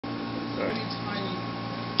very tiny,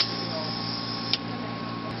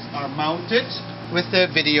 are mounted with the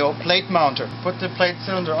video plate mounter. Put the plate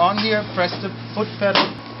cylinder on here, press the foot pedal.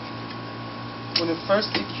 I'm going to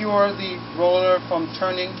first secure the roller from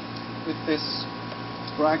turning with this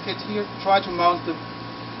bracket here. Try to mount the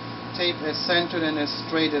tape as centered and as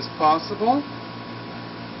straight as possible.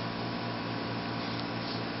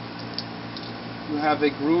 You have a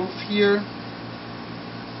groove here.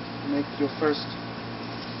 Make your first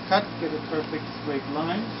cut, get a perfect straight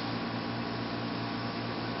line.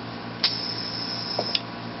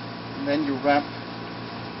 And then you wrap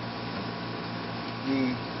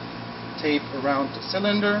the tape around the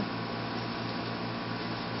cylinder.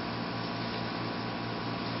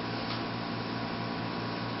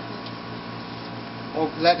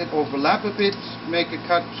 Let it overlap a bit, make a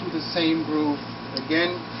cut through the same groove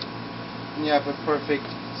again, and you have a perfect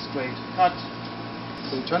straight cut.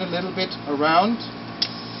 So you turn a little bit around,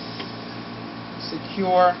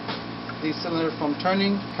 secure the cylinder from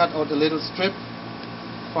turning, cut out a little strip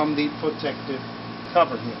from the protective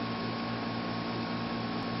cover here.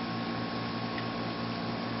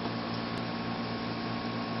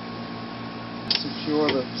 Secure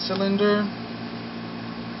the cylinder.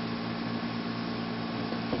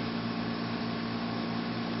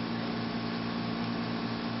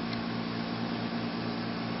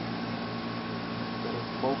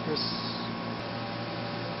 Focus.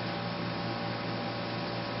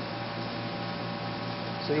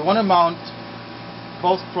 So you want to mount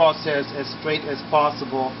both crosshairs as straight as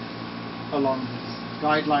possible along these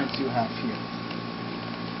guidelines you have here.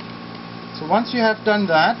 So once you have done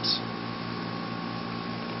that,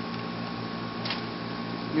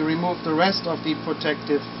 you remove the rest of the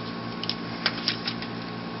protective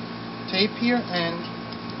tape here and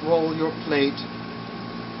roll your plate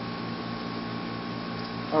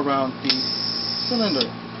around the cylinder.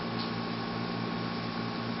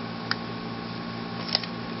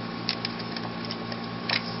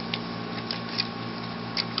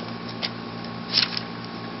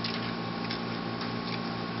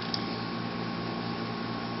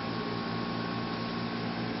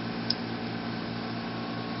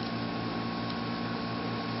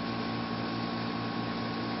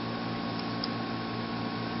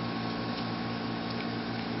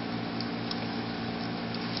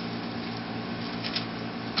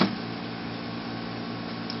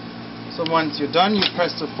 So once you're done, you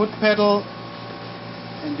press the foot pedal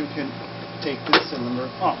and you can take the cylinder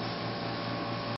off.